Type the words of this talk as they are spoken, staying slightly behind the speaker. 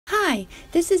Hi,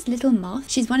 this is Little Moth.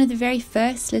 She's one of the very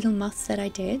first little moths that I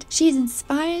did. She's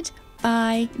inspired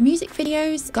by music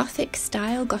videos, gothic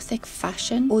style, gothic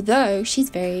fashion, although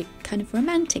she's very kind of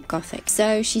romantic gothic,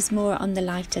 so she's more on the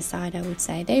lighter side, I would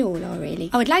say. They all are really.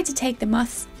 I would like to take the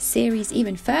moths series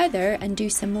even further and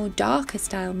do some more darker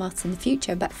style moths in the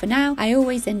future, but for now I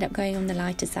always end up going on the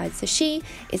lighter side. So she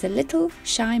is a little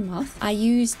shy moth. I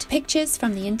used pictures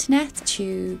from the internet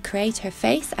to create her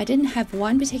face. I didn't have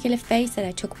one particular face that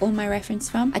I took all my reference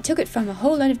from. I took it from a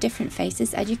whole lot of different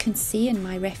faces. As you can see in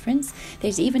my reference,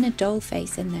 there's even a doll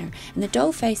face in there, and the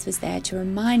doll face was there to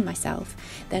remind myself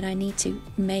that I need to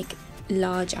make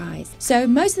large eyes. So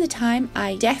most of the time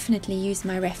I definitely use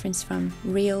my reference from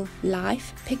real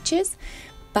life pictures,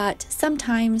 but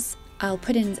sometimes I'll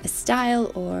put in a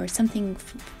style or something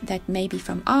that may be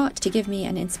from art to give me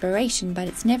an inspiration, but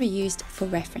it's never used for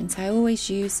reference. I always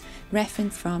use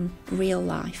reference from real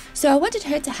life. So I wanted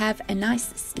her to have a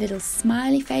nice little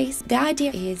smiley face. The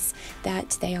idea is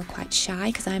that they are quite shy,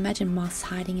 because I imagine moths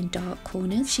hiding in dark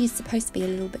corners. She's supposed to be a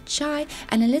little bit shy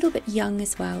and a little bit young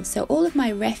as well. So all of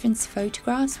my reference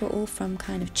photographs were all from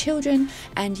kind of children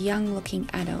and young looking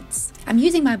adults. I'm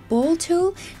using my ball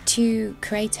tool to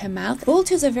create her mouth. Ball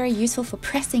tools are very useful for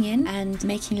pressing in and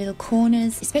making little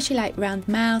corners, especially like around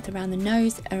the mouth, around the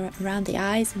nose, around the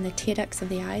eyes and the tear ducts of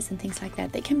the eyes and things like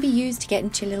that. They can be used to get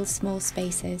into little small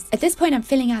spaces. At this point I'm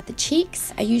filling out the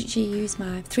cheeks. I usually use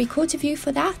my 3/4 view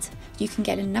for that. You can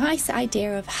get a nice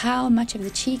idea of how much of the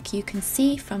cheek you can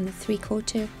see from the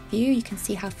 3/4 view. You can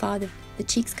see how far the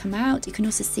cheeks come out. You can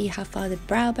also see how far the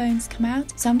brow bones come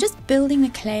out. So I'm just building the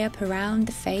clay up around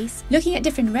the face, looking at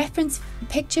different reference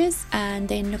pictures and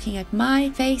then looking at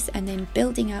my face and then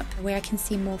building up where I can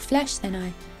see more flesh. Then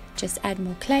I just add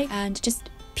more clay and just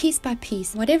piece by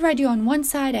piece. Whatever I do on one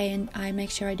side, I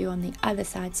make sure I do on the other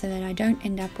side, so that I don't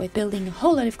end up with building a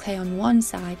whole lot of clay on one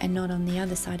side and not on the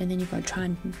other side, and then you've got to try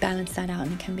and balance that out,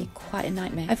 and it can be quite a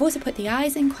nightmare. I've also put the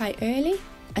eyes in quite early,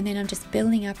 and then I'm just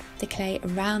building up the clay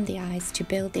around the eyes to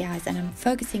build the eyes, and I'm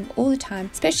focusing all the time,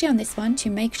 especially on this one, to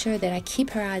make sure that I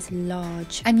keep her eyes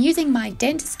large. I'm using my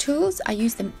dentist tools. I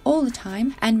use them all the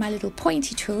time, and my little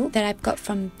pointy tool that I've got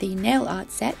from the nail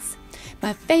art sets.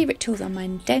 My favourite tools are my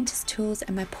dentist tools,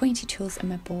 and my pointy tools and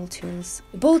my ball tools.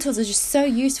 The ball tools are just so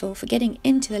useful for getting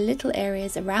into the little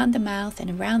areas around the mouth and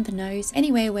around the nose,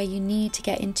 anywhere where you need to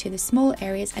get into the small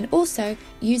areas, and also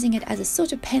using it as a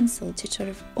sort of pencil to sort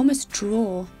of almost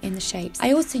draw in the shapes.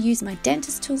 I also use my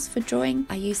dentist tools for drawing.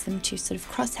 I use them to sort of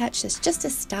cross hatch. It's just a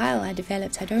style I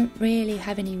developed. I don't really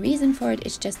have any reason for it.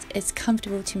 It's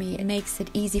comfortable to me. It makes it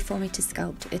easy for me to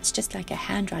sculpt. It's just like a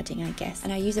handwriting, I guess,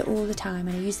 and I use it all the time,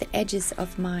 and I use the edges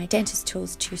of my dentist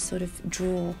tools to sort of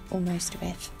draw almost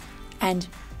with and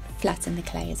flatten the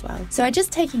clay as well. So I'm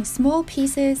just taking small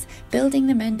pieces, building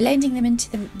them in, blending them into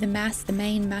the mass, the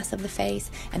main mass of the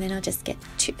face, and then I'll just get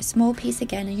a small piece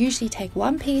again. I usually take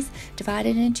one piece, divide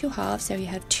it into half, so you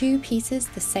have two pieces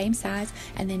the same size,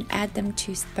 and then add them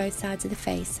to both sides of the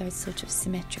face, so it's sort of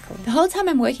symmetrical. The whole time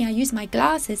I'm working, I use my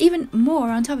glasses. Even more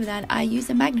on top of that, I use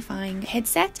a magnifying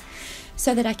headset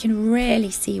so that I can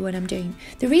really see what I'm doing.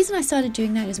 The reason I started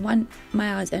doing that is, one,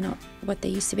 my eyes are not what they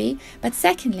used to be, but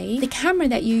secondly, the camera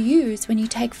that you use when you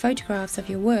take photographs of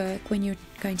your work, when you're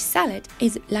going to sell it,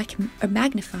 is like a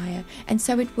magnifier, and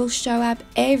so it will show up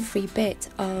every bit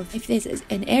of, if there's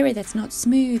an area that's not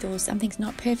smooth or something's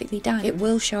not perfectly done, it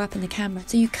will show up in the camera.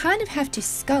 So you kind of have to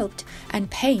sculpt and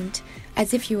paint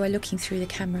as if you were looking through the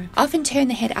camera. Often turn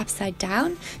the head upside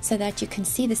down so that you can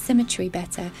see the symmetry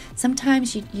better.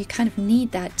 Sometimes you kind of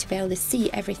need that to be able to see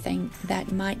everything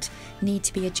that might need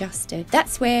to be adjusted.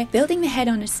 That's where building the head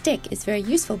on a stick is very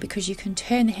useful, because you can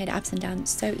turn the head upside down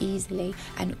so easily,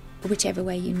 and whichever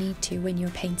way you need to when you're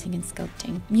painting and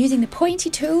sculpting. I'm using the pointy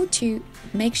tool to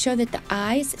make sure that the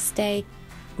eyes stay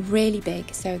really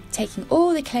big, so taking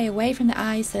all the clay away from the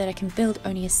eyes so that I can build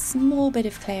only a small bit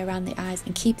of clay around the eyes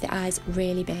and keep the eyes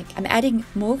really big. I'm adding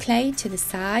more clay to the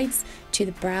sides, to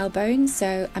the brow bones,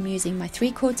 so I'm using my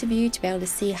 3/4 view to be able to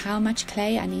see how much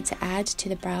clay I need to add to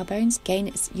the brow bones. Again,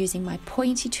 it's using my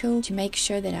pointy tool to make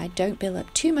sure that I don't build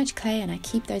up too much clay and I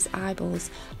keep those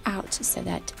eyeballs out, so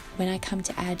that when I come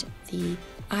to add the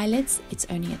eyelids, it's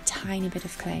only a tiny bit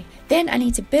of clay. Then I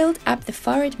need to build up the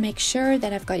forehead, make sure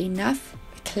that I've got enough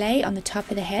clay on the top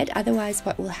of the head. Otherwise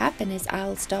what will happen is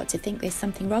I'll start to think there's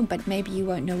something wrong, but maybe you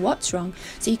won't know what's wrong.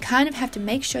 So you kind of have to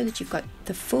make sure that you've got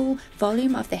the full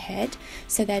volume of the head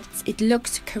so that it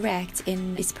looks correct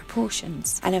in its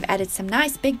proportions. And I've added some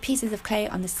nice big pieces of clay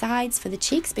on the sides for the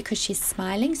cheeks because she's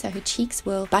smiling, so her cheeks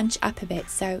will bunch up a bit.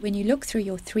 So when you look through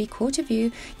your 3/4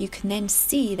 view, you can then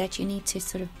see that you need to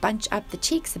sort of bunch up the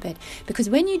cheeks a bit, because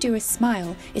when you do a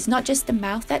smile, it's not just the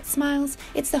mouth that smiles,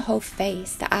 it's the whole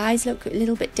face. The eyes look a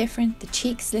little bit different, the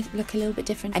cheeks look a little bit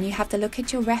different, and you have to look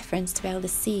at your reference to be able to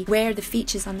see where the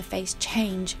features on the face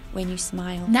change when you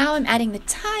smile. Now I'm adding the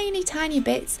tiny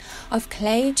bits of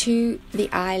clay to the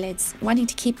eyelids, wanting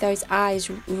to keep those eyes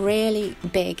really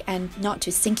big and not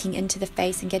just sinking into the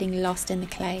face and getting lost in the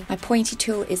clay. My pointy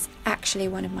tool is actually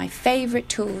one of my favorite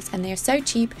tools, and they're so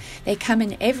cheap. They come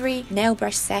in every nail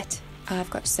brush set. I've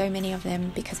got so many of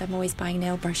them because I'm always buying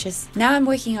nail brushes. Now I'm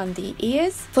working on the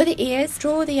ears. For the ears,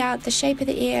 draw out the shape of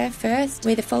the ear first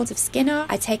where the folds of skin are.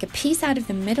 I take a piece out of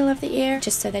the middle of the ear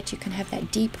just so that you can have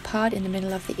that deep part in the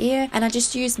middle of the ear, and I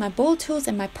just use my ball tools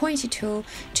and my pointy tool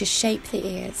to shape the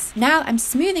ears. Now I'm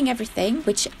smoothing everything,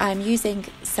 which I'm using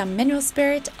some mineral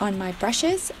spirit on my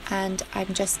brushes, and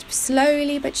I'm just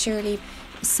slowly but surely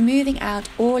smoothing out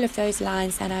all of those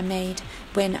lines that I made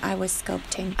when I was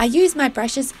sculpting. I use my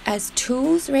brushes as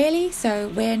tools really, so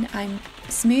when I'm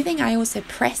smoothing I also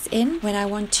press in when I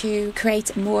want to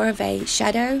create more of a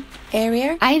shadow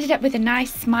area. I ended up with a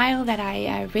nice smile that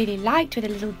I really liked, with a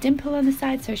little dimple on the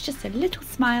side, so it's just a little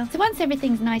smile. So once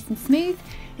everything's nice and smooth,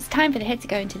 it's time for the head to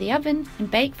go into the oven and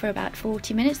bake for about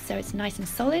 40 minutes so it's nice and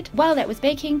solid. While that was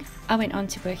baking, I went on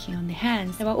to working on the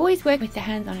hands. So I always work with the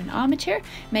hands on an armature,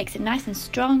 makes it nice and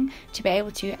strong to be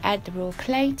able to add the raw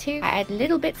clay to. I add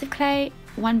little bits of clay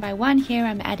one by one. Here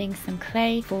I'm adding some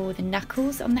clay for the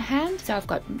knuckles on the hand. So I've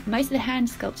got most of the hand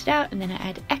sculpted out, and then I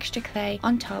add extra clay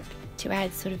on top to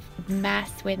add sort of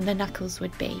mass where the knuckles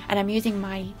would be. And I'm using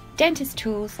my dentist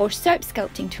tools, or soap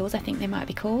sculpting tools I think they might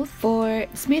be called, for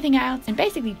smoothing out and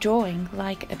basically drawing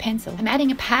like a pencil. I'm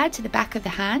adding a pad to the back of the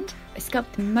hand. I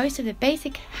sculpt most of the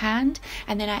basic hand,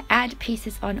 and then I add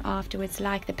pieces on afterwards,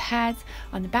 like the pads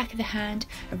on the back of the hand,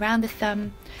 around the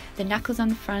thumb, the knuckles on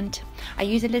the front. I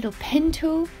use a little pin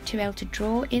tool to be able to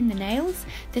draw in the nails.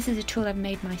 This is a tool I've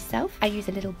made myself. I use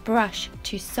a little brush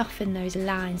to soften those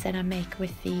lines that I make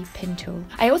with the pin tool.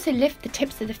 I also lift the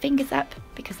tips of the fingers up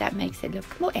because that makes it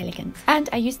look more elegant. And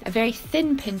I used a very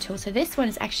thin pin tool, so this one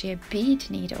is actually a bead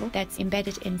needle that's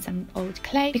embedded in some old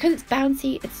clay. Because it's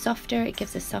bouncy, it's softer, it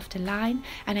gives a softer line,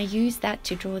 and I use that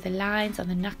to draw the lines on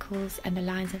the knuckles and the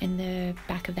lines in the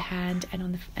back of the hand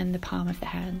and on the palm of the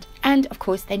hand. And of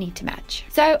course they need to match.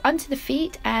 So onto the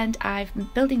feet, and I've been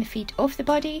building the feet off the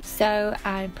body. So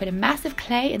I put a mass of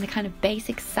clay in the kind of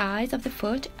basic size of the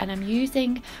foot, and I'm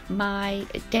using my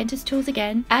dentist tools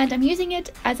again, and I'm using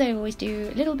it, as I always do,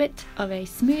 a little bit of a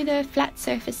smoother flat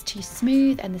surface to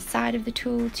smooth, and the side of the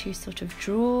tool to sort of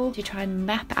draw, to try and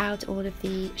map out all of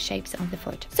the shapes of the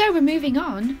foot. So we're moving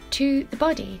on to the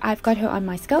body. I've got her on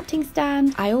my sculpting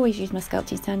stand. I always use my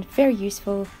sculpting stand, very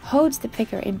useful, holds the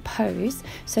figure in pose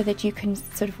so that you can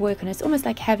sort of work on it. It's almost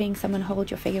like having someone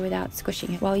hold your figure without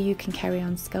squishing it while you can carry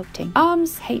on sculpting.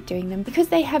 Arms, hate doing them because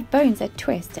they have bones that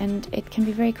twist, and it can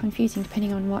be very confusing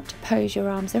depending on what pose your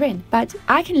arms are in. But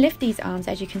I can lift these arms,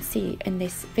 as you can see in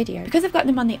this video, because I've got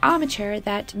them on the armature.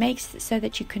 That makes so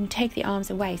that you can take the arms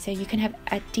away, so you can have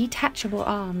detachable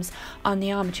arms on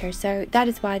the armature. So that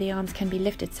is why the arms can be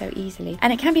lifted so easily,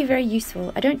 and it can be very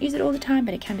useful. I don't use it all the time,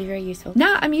 but it can be very useful.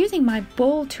 Now I'm using my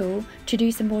ball tool to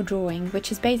do some more drawing,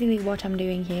 which is basically what I'm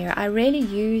doing here. I really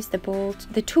use the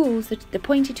tools, the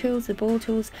pointy tools, the ball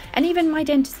tools, and even my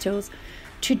dentist tools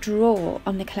to draw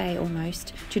on the clay,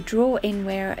 almost to draw in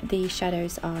where the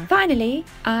shadows are. Finally,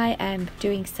 I am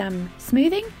doing some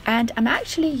smoothing, and I'm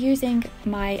actually using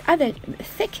my other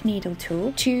thick needle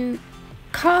tool to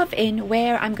carve in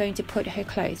where I'm going to put her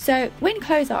clothes. So when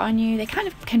clothes are on you, they kind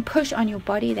of can push on your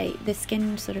body. The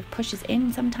skin sort of pushes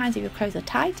in sometimes if your clothes are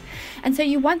tight, and so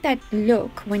you want that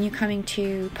look when you're coming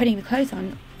to putting the clothes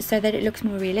on, so that it looks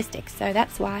more realistic. So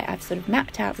that's why I've sort of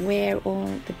mapped out where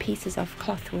all the pieces of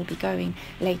cloth will be going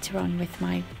later on with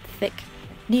my thick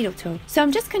needle tool. So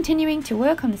I'm just continuing to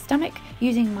work on the stomach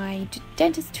using my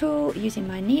dentist tool, using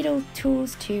my needle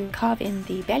tools to carve in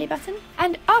the belly button.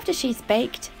 And after she's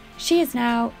baked, she is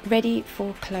now ready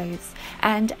for clothes,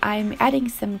 and I'm adding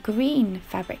some green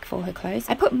fabric for her clothes.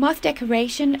 I put moth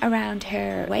decoration around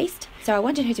her waist So I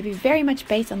wanted her to be very much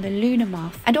based on the lunar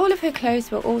moth. And all of her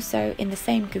clothes were also in the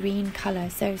same green colour,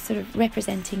 so sort of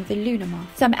representing the lunar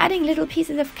moth. So I'm adding little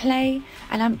pieces of clay,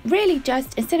 and I'm really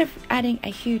just, instead of adding a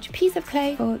huge piece of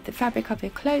clay for the fabric of her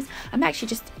clothes, I'm actually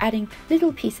just adding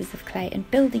little pieces of clay and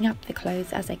building up the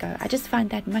clothes as I go. I just find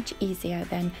that much easier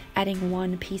than adding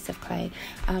one piece of clay,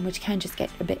 which can just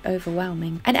get a bit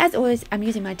overwhelming. And as always, I'm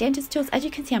using my dentist tools. As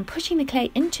you can see, I'm pushing the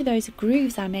clay into those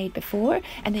grooves I made before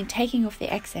and then taking off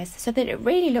the excess so that it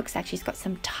really looks like she's got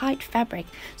some tight fabric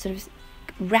sort of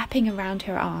wrapping around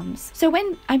her arms. So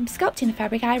when I'm sculpting the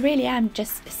fabric, I really am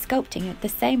just sculpting it the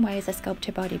same way as I sculpt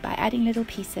her body, by adding little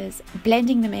pieces,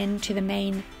 blending them into the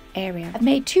main area. I've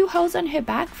made 2 holes on her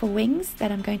back for wings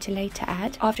that I'm going to later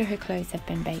add after her clothes have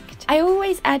been baked. I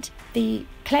always add the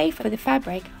clay for the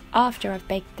fabric after I've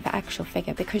baked the actual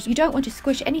figure, because you don't want to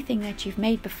squish anything that you've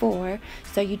made before,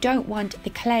 so you don't want the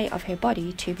clay of her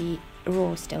body to be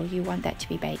raw still, you want that to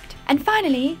be baked. And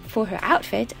finally, for her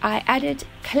outfit, I added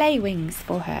clay wings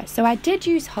for her. So I did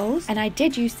use holes and I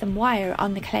did use some wire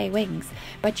on the clay wings,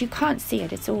 but you can't see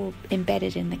it, it's all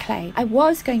embedded in the clay. I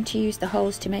was going to use the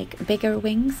holes to make bigger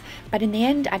wings, but in the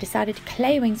end I decided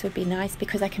clay wings would be nice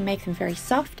because I can make them very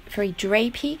soft, very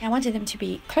drapey. I wanted them to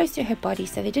be close to her body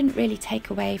so they didn't really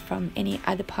take away from any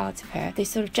other parts of her. They're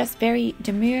sort of just very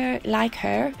demure like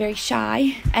her, very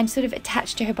shy, and sort of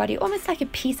attached to her body, almost like a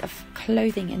piece of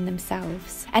clothing in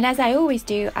themselves. And as I always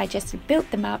do, I just built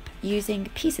them up using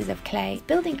pieces of clay,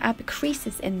 building up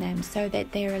creases in them so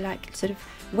that they're like sort of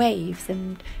waves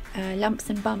and lumps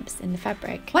and bumps in the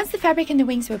fabric. Once the fabric and the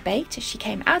wings were baked, she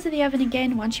came out of the oven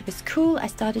again. Once she was cool, I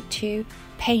started to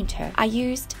paint her. I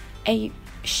used a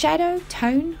shadow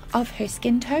tone of her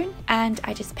skin tone and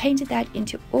I just painted that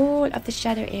into all of the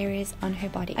shadow areas on her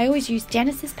body. I always use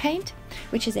Genesis paint,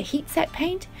 which is a heat set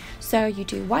paint, so you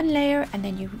do one layer and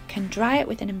then you can dry it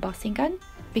with an embossing gun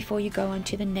before you go on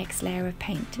to the next layer of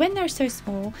paint. When they're so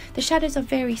small, the shadows are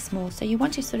very small, so you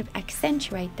want to sort of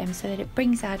accentuate them so that it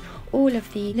brings out all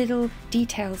of the little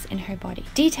details in her body.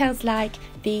 Details like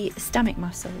the stomach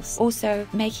muscles, also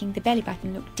making the belly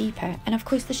button look deeper, and of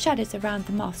course the shadows around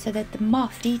the moth so that the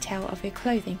moth detail of her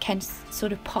clothing can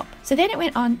sort of pop. So then it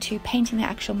went on to painting the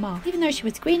actual moth. Even though she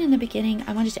was green in the beginning,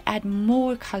 I wanted to add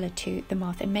more colour to the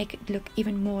moth and make it look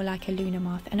even more like a lunar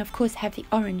moth, and of course have the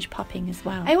orange popping as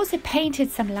well. I also painted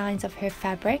some lines of her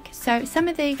fabric, so some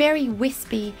of the very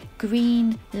wispy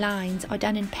green lines are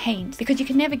done in paint because you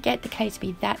can never get the clay to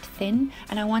be that thin,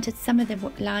 and I wanted some of the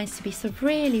lines to be sort of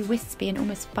really wispy and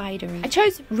almost spidery. I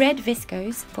chose red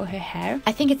viscose for her hair.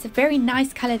 I think it's a very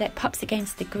nice colour that pops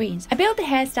against the greens. I built the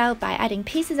hairstyle by adding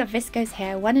pieces of viscose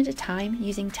hair one at a time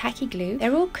using tacky glue.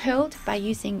 They're all curled by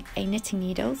using a knitting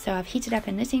needle, so I've heated up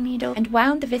a knitting needle and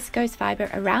wound the viscose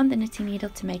fibre around the knitting needle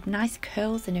to make nice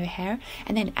curls in her hair,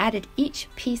 and then added each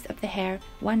piece of the hair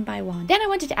one by one. Then I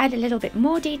wanted to add a little bit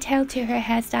more detail to her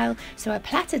hairstyle, so I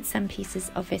plaited some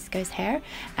pieces of viscose hair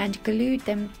and glued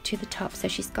them to the top, so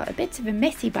she's got a bit of a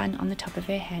messy bun on the top of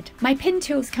her head. My pin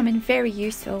tools come in very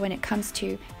useful when it comes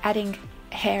to adding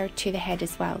hair to the head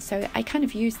as well, so I kind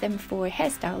of use them for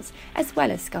hairstyles as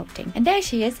well as sculpting. And there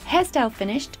she is, hairstyle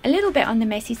finished, a little bit on the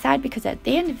messy side because at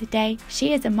the end of the day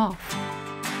she is a moth.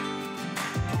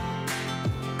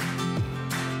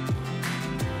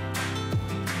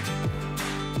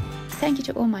 Thank you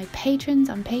to all my patrons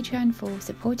on Patreon for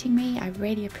supporting me. I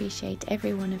really appreciate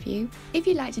every one of you. If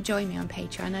you'd like to join me on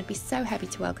Patreon, I'd be so happy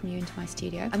to welcome you into my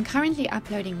studio. I'm currently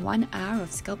uploading 1 hour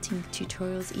of sculpting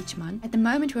tutorials each month. At the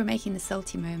moment, we're making the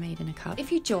salty mermaid in a cup.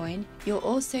 If you join, you'll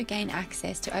also gain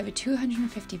access to over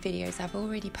 250 videos I've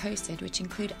already posted, which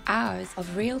include hours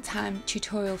of real-time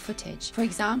tutorial footage. For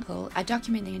example, I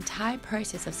document the entire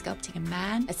process of sculpting a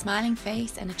man, a smiling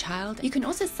face, and a child. You can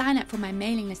also sign up for my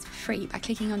mailing list for free by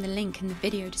clicking on the link in the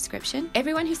video description.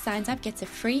 Everyone who signs up gets a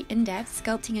free in-depth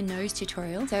sculpting a nose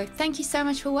tutorial. So thank you so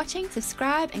much for watching.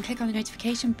 Subscribe and click on the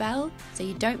notification bell so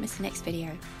you don't miss the next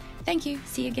video. Thank you.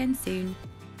 See you again soon.